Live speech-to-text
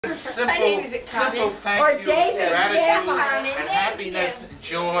simple thank you, gratitude, and happiness, and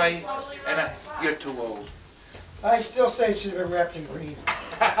joy, and you're too old. I still say it should have been wrapped in green.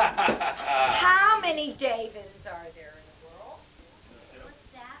 How many Davids are there in the world?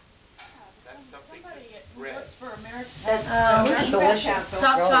 What's that? That's something that's red. That's delicious.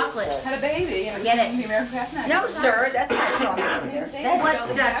 Salt chocolate. Had a baby. Get it? No, sir, that's not chocolate. What's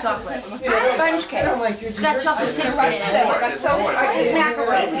that chocolate? Sponge cake. It's got chocolate chips in it. It's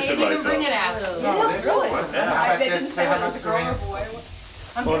macaroni. They didn't even bring it out. Really? I didn't say whether it was a girl or a boy.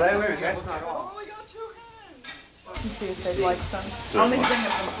 Well, that's not all. See if they'd like some. I'll make bring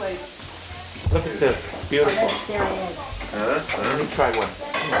them some plates. Look at this. Beautiful. There it is. Let me try one.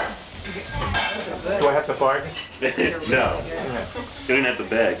 Do I have to bargain? No. You don't have to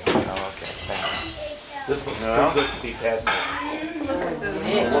beg. Oh, okay. Thanks. This looks too good to be passed. Look at this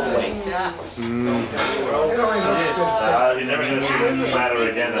stuff. You're never going to see this platter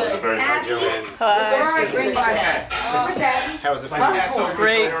again. That's the very first time. How was the food?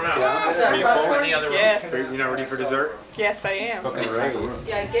 Great. Are you full? Any other room? Yes. Are you not ready for dessert? Yes, I am. Okay, right.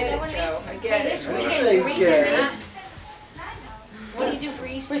 Yeah, I get it, Joe. I get it. What do you do for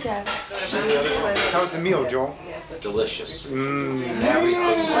Easter? How was the meal, Joel? Delicious. At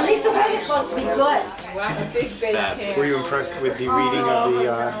least the weather's supposed to be good. A big baked ham. Were you impressed with the reading of the?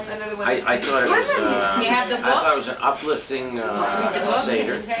 I thought it was. You have the I book? thought it was an uplifting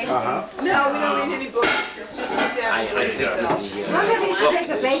Seder. No, we don't need any books. Just sit down I and think do it yourself. the Take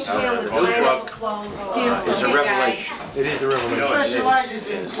a baked ham with new planets book clothes. is a revelation. It is a revelation. Specializes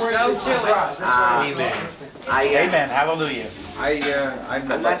in words of surprise. That's right. Amen. Amen. Hallelujah. I'm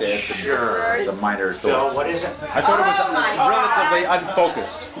not like to answer Sure. as a minor So thought. what is it? I thought it was relatively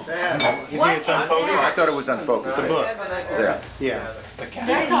unfocused. You think it's unfocused? I thought it was unfocused. It's a book. Yeah.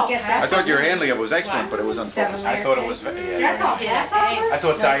 Yeah. I thought your handling of it was excellent, but it was unfocused. I thought it was. Yeah. That's all. That's all. I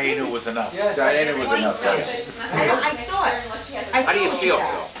thought Diana was enough. Diana was enough. Yes. I saw it. How do you feel,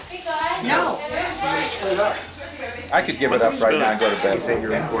 Phil? No. I could give it up right now and go to bed. Say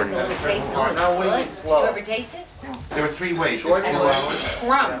you're recording. Whoever taste it? There were 3 ways. There's 2 hours.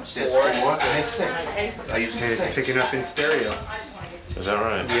 Crumbs. There's 4, and there's 6. I used Okay, to it's 6. picking up in stereo. Is that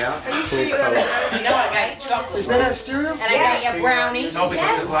right? Yeah. No, I got chocolate. Does that have stereo? And I got you brownie. No,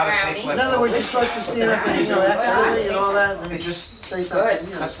 because there's a lot of Brownie. people. In other words, you're supposed to stand up and, accurately and all that, and It then just say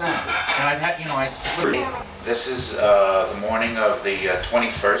something. cuts down. And I've had, This is the morning of the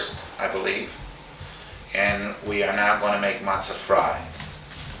 21st, I believe. And we are now going to make matzah fry,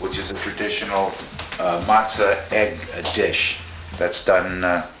 which is a traditional matzah egg dish that's done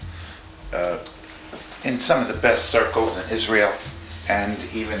in some of the best circles in Israel and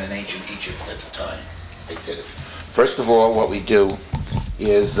even in ancient Egypt at the time they did it. First of all, what we do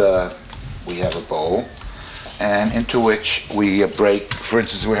is we have a bowl and into which we break, for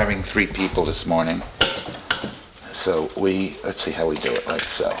instance, we're having 3 people this morning. So let's see how we do it, like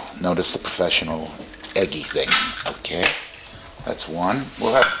so. Notice the professional eggy thing, okay? That's 1.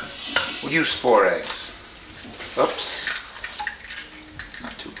 We'll use 4 eggs. Oops.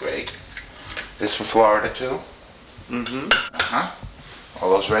 Not too great. This for Florida too? All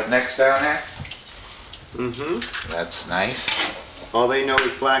those rednecks down there? That's nice. All they know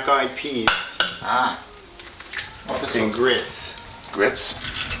is black-eyed peas and grits. Grits?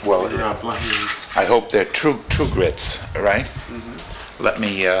 Well, They're not blind. I hope they're true grits, right? Let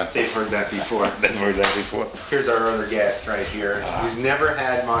me, They've heard that before. They've heard that before. Here's our other guest right here, who's never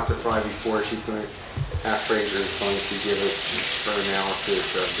had matzah fry before. She's going to, Fraser is going to give us her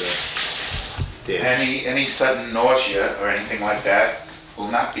analysis of the dish. Any sudden nausea or anything like that will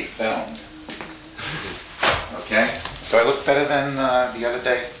not be filmed. Okay? Do I look better than the other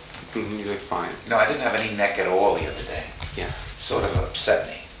day? You look fine. No, I didn't have any neck at all the other day. Yeah. Sort of upset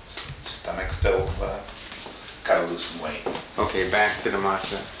me. Stomach still gotta lose some weight. Okay, back to the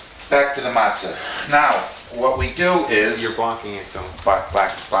matzah. Back to the matzah. Now, what we do is... You're blocking it though.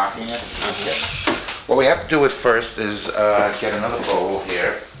 Blocking it? Okay. What we have to do at first is get another bowl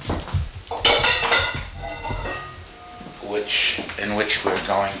here, in which we're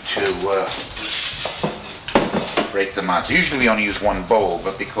going to break the matzah. Usually we only use 1 bowl,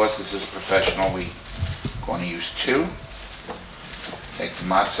 but because this is professional, we're going to use 2. Take the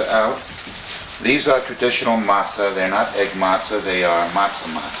matzah out. These are traditional matzah. They're not egg matzah, they are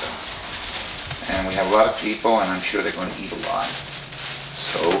matzah. And we have a lot of people, and I'm sure they're going to eat a lot.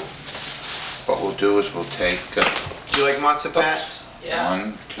 So, what we'll do is we'll take... Do you like matzah, Pat? Yeah.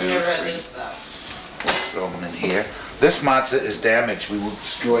 1, 2, 3. This stuff. We'll throw them in here. This matzah is damaged. We will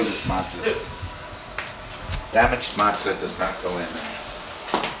destroy this matzah. Damaged matzah does not go in there.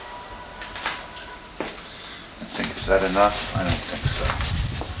 I think, is that enough? I don't think so.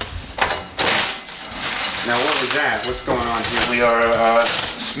 Now what was that? What's going on here? We are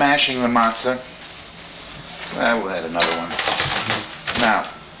smashing the matzah. We'll add another one. Now,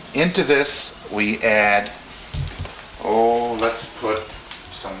 into this we add, let's put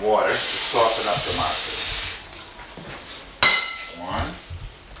some water to soften up the matzah. One.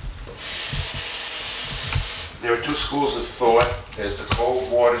 There are two schools of thought. There's the cold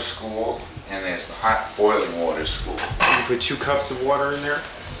water school and there's the hot boiling water school. You put 2 cups of water in there?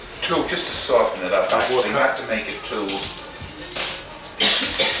 2, just to soften it up. Actually, not to make it too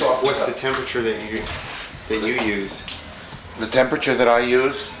soft. What's the temperature that you use? The temperature that I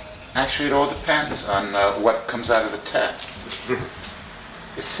use? Actually, it all depends on what comes out of the tap.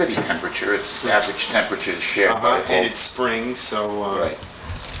 It's city temperature. It's average temperature shared by the and it's spring, so... Right.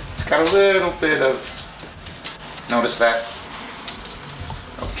 It's got a little bit of... Notice that?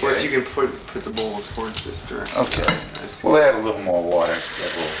 Okay. Or if you can put the bowl towards this direction. Okay. We'll add a little more water.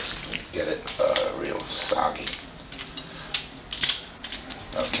 That will get it real soggy.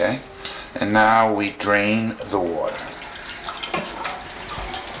 Okay. And now we drain the water.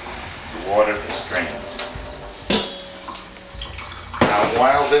 The water is drained. Now,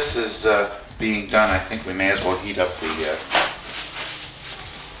 while this is being done, I think we may as well heat up the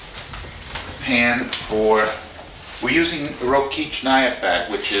pan for... We're using Rokich Nyafat,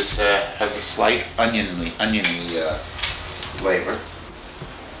 which has a slight oniony flavor.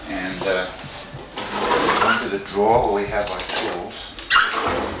 And into the drawer where we have our tools.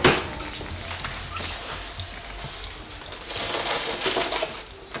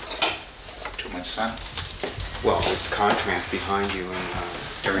 Too much sun? Well, there's contrast behind you and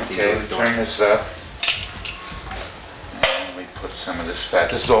everything Okay, goes we dark. turn this up. And we put some of this fat.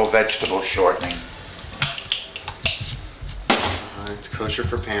 This is all vegetable shortening. It's kosher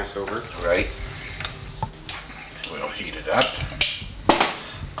for Passover. Right. We'll heat it up.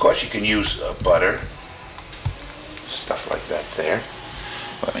 Of course, you can use butter. Stuff like that there.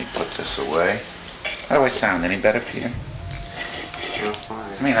 Let me put this away. How do I sound? Any better, Peter? So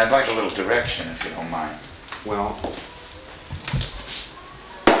fine. I mean, I'd like a little direction if you don't mind. Well,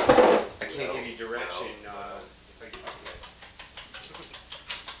 I can't give you direction.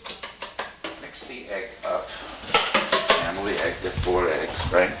 Mix the egg up. Family egg, they're 4 eggs,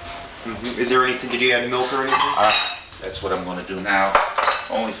 right? Is there anything, did you add milk or anything? That's what I'm going to do now,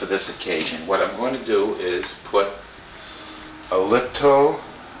 only for this occasion. What I'm going to do is put a little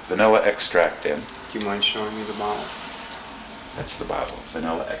vanilla extract in. Do you mind showing me the bottle? That's the bottle,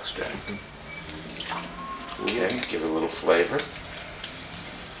 vanilla extract. Okay, give it a little flavor.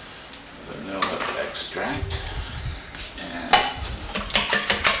 Vanilla extract. And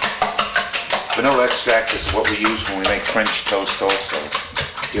vanilla extract is what we use when we make French toast also.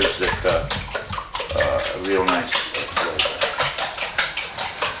 Gives it a real nice flavor.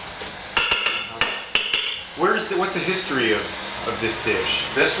 What's the history of this dish?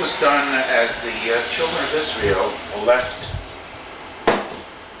 This was done as the children of Israel left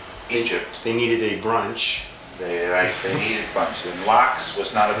Egypt. They needed a brunch. They needed brunch. And lox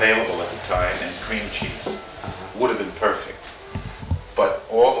was not available at the time, and cream cheese would have been perfect. But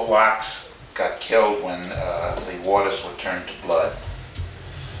all the lox got killed when the waters were turned to blood.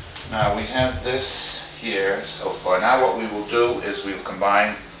 Now we have this here so far. Now what we will do is we will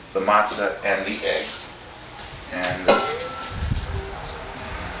combine the matzah and the egg. And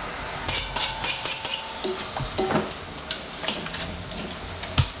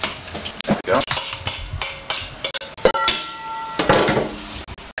there we go.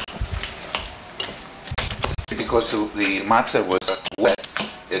 Because the matzah was wet,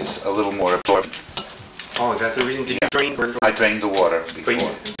 it's a little more absorbent. Oh, is that the reason? Did you drain? I drained the water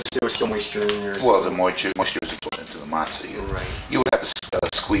before. There was still moisture in yours. Well, the moisture is put into the matzah. You would have to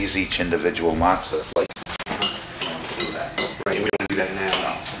squeeze each individual matzah. Like, do that. Right, we don't do that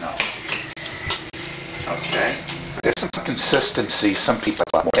now. No. Okay. There's some consistency. Some people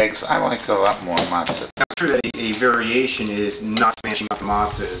like more eggs. I like a lot more matzah. Now, it's true that a variation is not smashing up the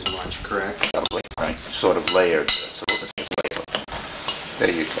matzah as much, correct? Right. Sort of layered. It's a little bit flavor.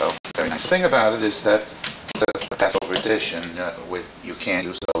 There you go. Very nice. The thing about it is that the Passover dish, and you can't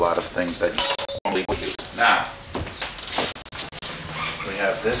use a lot of things that you normally would use. Now, we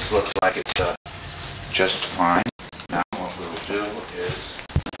have this. Looks like it's just fine. Now, what we'll do is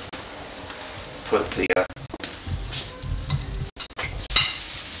put the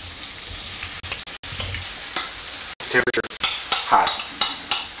temperature hot.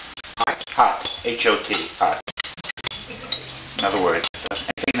 Hot. H-O-T. Hot. In other words,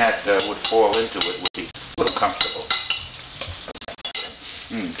 anything that would fall into it would be a little comfortable.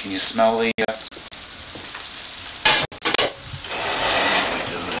 Can you smell the...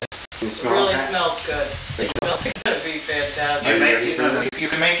 You smell Really that? smells good. It smells like it's gonna be fantastic. You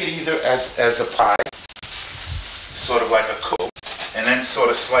can make it either as a pie, sort of like a coupe, and then sort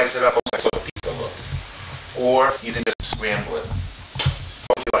of slice it up like sort of pizza look. Or you can just scramble it.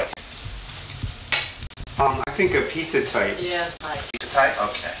 What would you like? I think a pizza type. Yes, Mike. Pizza type?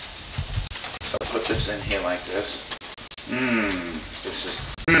 Okay. So I'll put this in here like this. This is,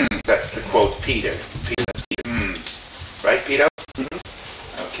 that's the quote Peter. Peter, that's Peter. Right, Peter?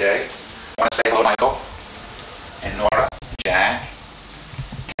 Okay. I want to say hello, Michael, and Nora, Jack,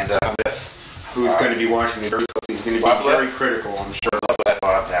 and Biff. Who's going to be watching this very closely. He's going to Bob be very Liff? critical, I'm sure. I love that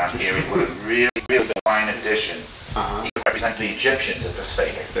Bob down here. He would have really, really fine addition. Uh-huh. He could represent the Egyptians at the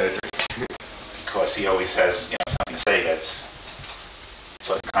Seder. That's Because he always has, something to say that's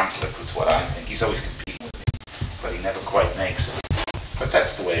sort of conflict with what I think. He's always competing with me, but he never quite makes it. But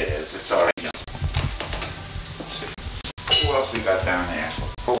that's the way it is. It's all right. Let's see. Who else we got down there?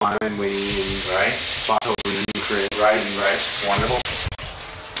 Hold on, I'm waiting. Right? Beethoven and Chris. Right. Wonderful.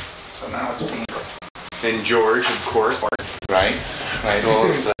 So now it's me. And George, of course. Right. All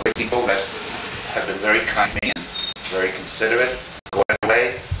those people that have been very kind to me and very considerate, go out of their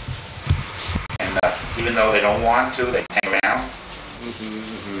way. And even though they don't want to, they hang around.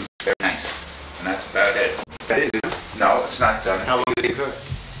 Very nice. And that's about it. That is it. No, it's not done. How long did it cook?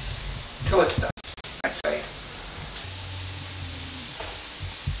 Till it's done, I'd say.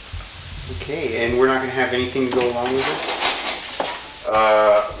 Okay, and we're not going to have anything to go along with this?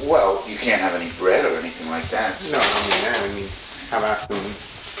 Well, you can't have any bread or anything like that. No, I mean that. I mean, how about some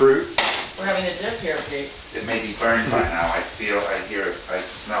fruit? We're having a dip here, Pete. It may be burned by now. I hear it, I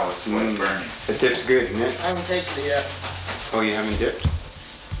smell it sort of burning. The dip's good, isn't it? I haven't tasted it yet. Oh, you haven't dipped?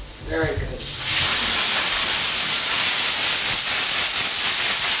 It's very good.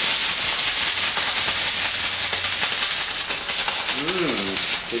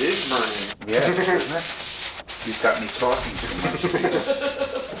 It is burning. Yes, isn't it? You've got me talking too much.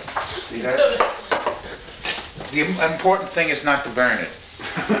 See that? The important thing is not to burn it.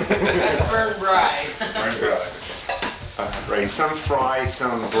 It's burned dry. Burn dry. Right, some fry,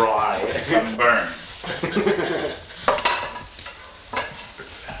 some dry. Some burn.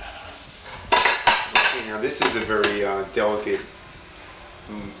 Okay, now this is a very delicate...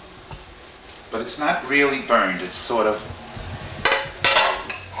 But it's not really burned. It's sort of...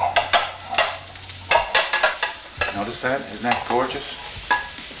 Notice that? Isn't that gorgeous?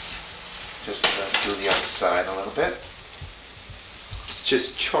 Just do the other side a little bit. It's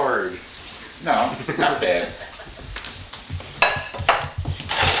just charred. No, not bad.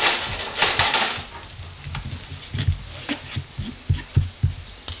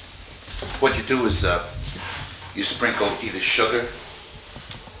 What you do is you sprinkle either sugar,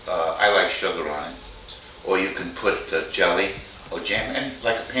 I like sugar on it, or you can put jelly or jam, and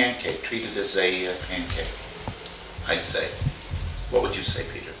like a pancake, treat it as a pancake, I'd say. What would you say,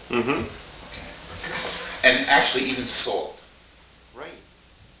 Peter? Mm-hmm. Okay. And actually even salt. Right.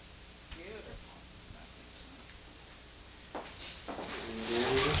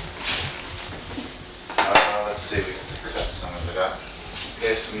 Let's see, we can cut some of it up.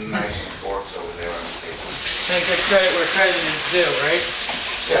 There's some knives and forks over there on the table. Make the credit where credit is due, right?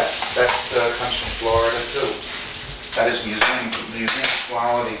 Yeah, that comes from Florida too. That is museum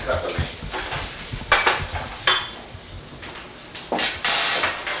quality cutlery.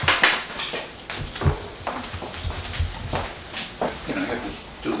 You know, you have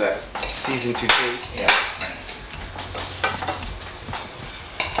to do that. Season to taste. Yeah. Right.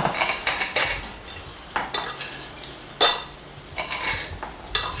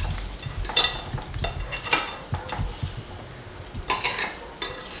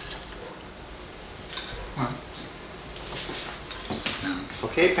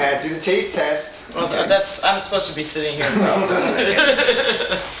 Okay, Pat, do the taste test. Well, I'm supposed to be sitting here.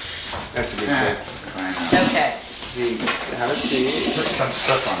 That's a good test. Okay. Jeez, have a seat. Put some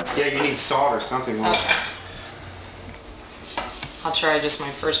stuff on it. Yeah, you need salt or something. Okay. I'll try just my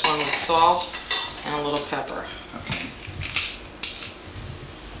first one with salt and a little pepper. Okay.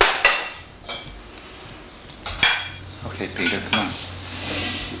 Okay, Peter, come on.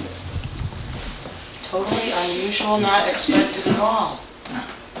 Totally unusual, not expected at all.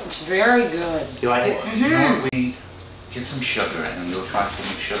 It's very good. You like it? You know what, we get some sugar and we'll try some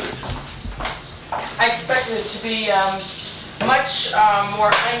sugar too. I expected it to be much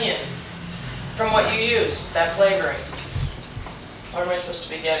more onion from what you used, that flavoring. What am I supposed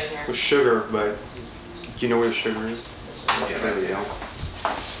to be getting here? With sugar, but do you know where the sugar is? Yeah. There we go.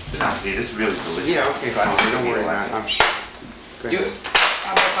 No, Peter, it's really delicious. Yeah, okay, fine. Don't worry about it. I'm sure. Go ahead.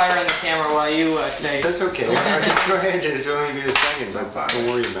 How about if I run the camera while you taste? That's okay. Just go ahead. It's only gonna be a second, but don't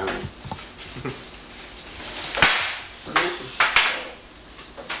worry about it.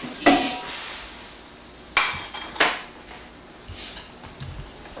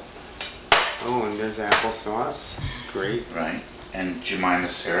 Oh, and there's applesauce. Great. Right. And Jemima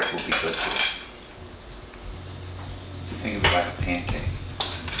syrup will be good too. You think of it like a pancake.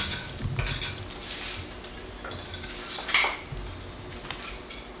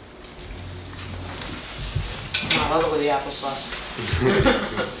 I love it with the applesauce.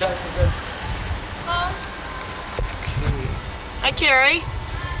 Hi, Carrie.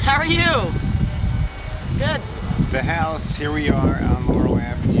 How are you? Good. The house, here we are on Laurel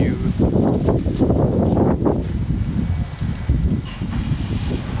Avenue.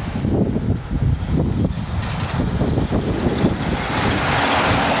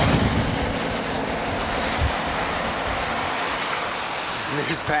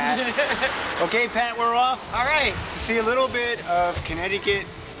 There's Pat. Okay, Pat, we're off. All right. To see a little bit of Connecticut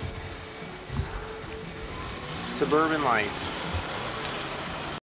suburban life.